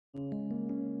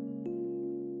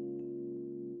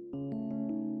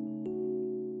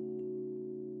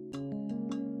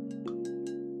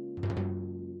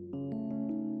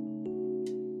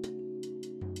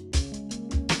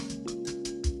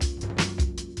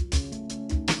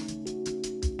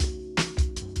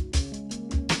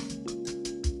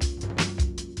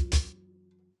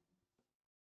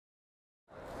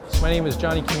My name is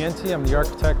Johnny Cimienti. I'm the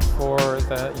architect for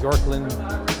the Yorkland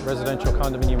residential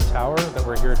condominium tower that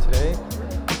we're here today.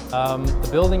 The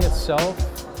building itself,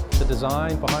 the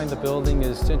design behind the building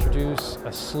is to introduce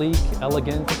a sleek,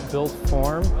 elegant built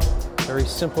form, very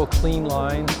simple, clean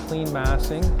lines, clean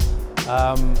massing,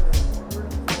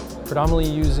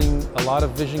 predominantly using a lot of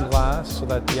vision glass so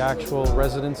that the actual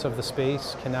residents of the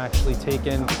space can actually take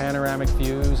in panoramic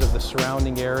views of the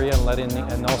surrounding area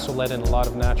and also let in a lot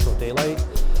of natural daylight.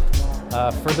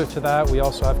 Further to that, we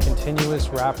also have continuous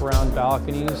wraparound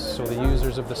balconies so the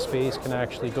users of the space can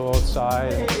actually go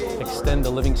outside and extend the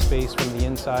living space from the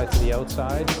inside to the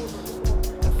outside.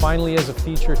 And finally, as a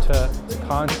feature to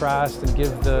contrast and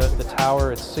give the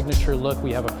tower its signature look,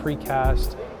 we have a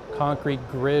precast concrete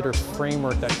grid or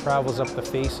framework that travels up the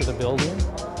face of the building.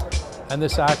 And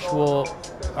this actual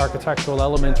architectural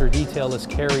element or detail is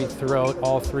carried throughout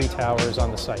all three towers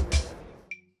on the site.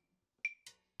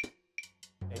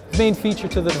 The main feature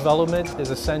to the development is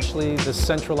essentially the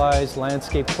centralized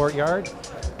landscape courtyard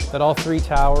that all three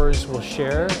towers will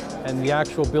share, and the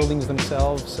actual buildings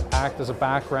themselves act as a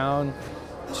background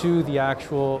to the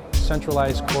actual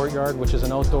centralized courtyard, which is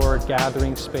an outdoor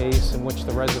gathering space in which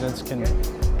the residents can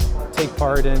take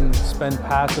part in, spend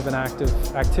passive and active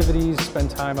activities, spend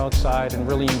time outside, and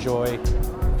really enjoy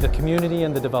the community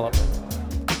and the development.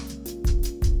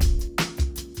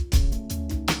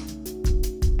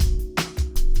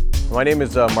 My name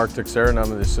is Mark Teixeira, and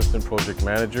I'm the Assistant Project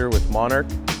Manager with Monarch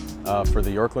for the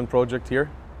Yorkland project here.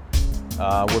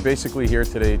 We're basically here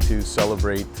today to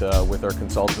celebrate with our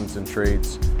consultants and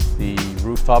trades the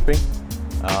roof topping.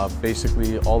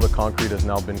 Basically, all the concrete has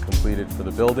now been completed for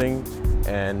the building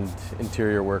and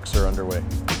interior works are underway.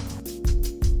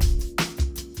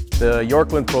 The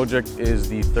Yorkland project is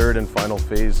the third and final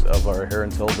phase of our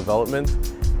Heron Hill development.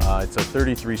 It's a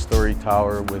 33-story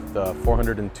tower with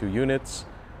 402 units.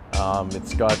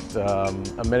 It's got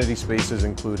amenity spaces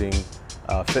including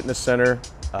a fitness center,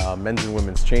 men's and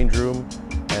women's change room,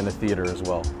 and a theater as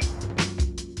well.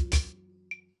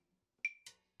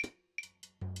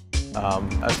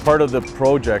 As part of the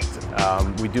project,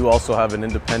 we do also have an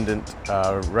independent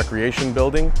recreation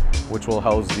building which will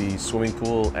house the swimming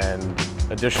pool and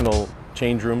additional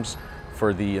change rooms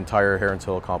for the entire Heron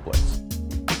Hill complex.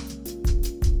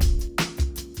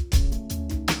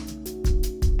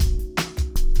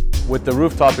 With the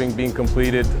roof topping being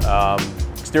completed,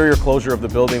 exterior closure of the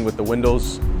building with the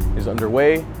windows is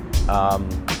underway.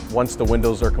 Once the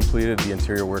windows are completed, the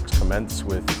interior works commence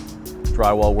with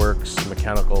drywall works,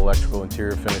 mechanical, electrical,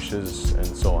 interior finishes, and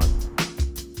so on.